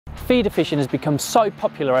feeder fishing has become so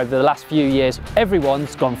popular over the last few years,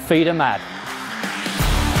 everyone's gone feeder mad.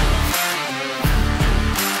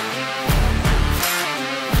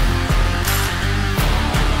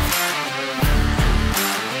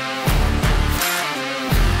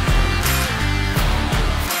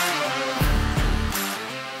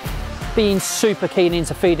 Being super keen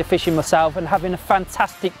into feeder fishing myself and having a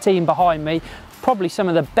fantastic team behind me, probably some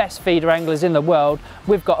of the best feeder anglers in the world,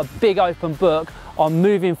 we've got a big open book on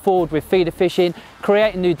moving forward with feeder fishing,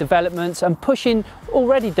 creating new developments and pushing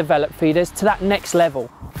already developed feeders to that next level.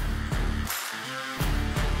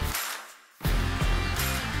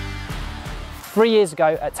 Three years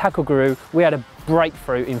ago at Tackle Guru, we had a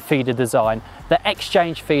breakthrough in feeder design. The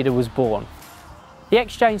X-Change Feeder was born. The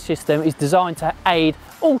X-Change system is designed to aid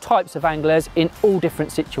all types of anglers in all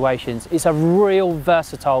different situations. It's a real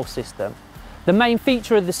versatile system. The main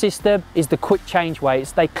feature of the system is the quick change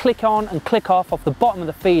weights. They click on and click off the bottom of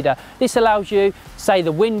the feeder. This allows you, say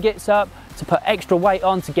the wind gets up, to put extra weight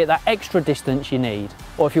on to get that extra distance you need.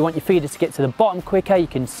 Or if you want your feeder to get to the bottom quicker, you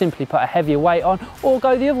can simply put a heavier weight on, or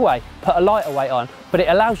go the other way, put a lighter weight on. But it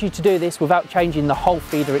allows you to do this without changing the whole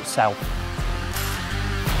feeder itself.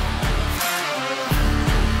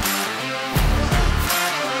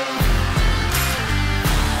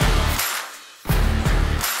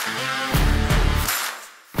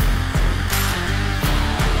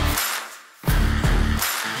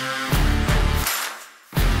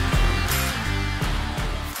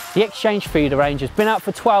 The X-Change Feeder range has been out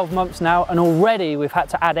for 12 months now, and already we've had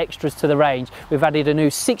to add extras to the range. We've added a new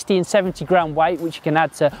 60 and 70 gram weight, which you can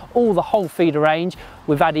add to all the whole feeder range.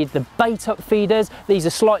 We've added the bait up feeders. These are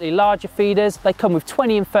slightly larger feeders. They come with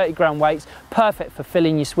 20 and 30 gram weights, perfect for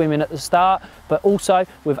filling your swimming at the start. But also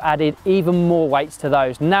we've added even more weights to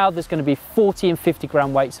those. Now there's going to be 40 and 50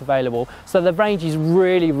 gram weights available. So the range is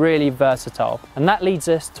really, really versatile. And that leads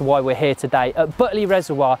us to why we're here today at Butterley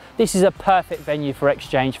Reservoir. This is a perfect venue for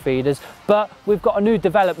X-Change feeders, but we've got a new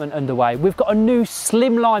development underway. We've got a new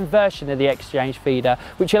slimline version of the X-Change feeder,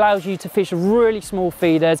 which allows you to fish really small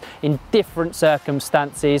feeders in different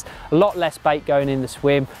circumstances, a lot less bait going in the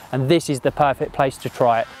swim, and this is the perfect place to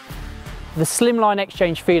try it. The Slimline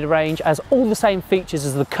X-Change feeder range has all the same features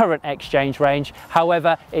as the current X-Change range,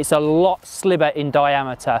 however it's a lot slimmer in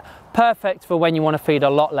diameter, perfect for when you want to feed a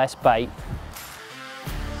lot less bait.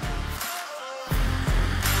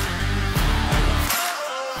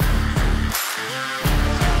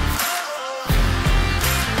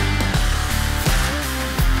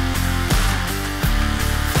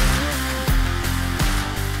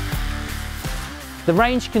 The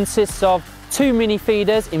range consists of 2 mini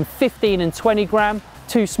feeders in 15 and 20 gram,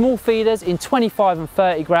 2 small feeders in 25 and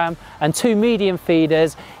 30 gram, and 2 medium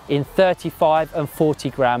feeders in 35 and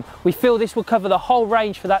 40 gram. We feel this will cover the whole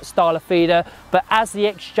range for that style of feeder, but as the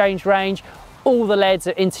X-Change range, all the leads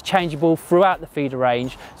are interchangeable throughout the feeder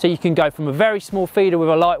range. So you can go from a very small feeder with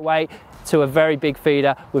a lightweight to a very big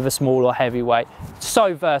feeder with a small or heavy weight.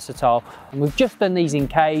 So versatile. And we've just done these in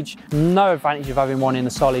cage. No advantage of having one in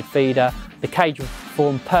a solid feeder. The cage will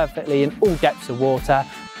perform perfectly in all depths of water.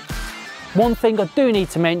 One thing I do need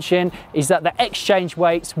to mention is that the X-Change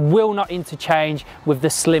weights will not interchange with the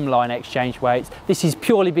Slimline X-Change weights. This is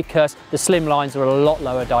purely because the Slimlines are a lot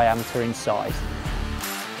lower diameter in size.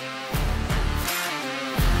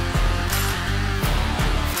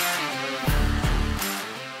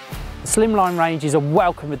 The Slimline range is a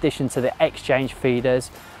welcome addition to the X-Change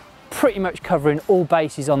feeders, pretty much covering all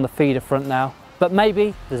bases on the feeder front now, but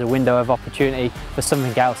maybe there's a window of opportunity for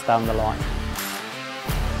something else down the line.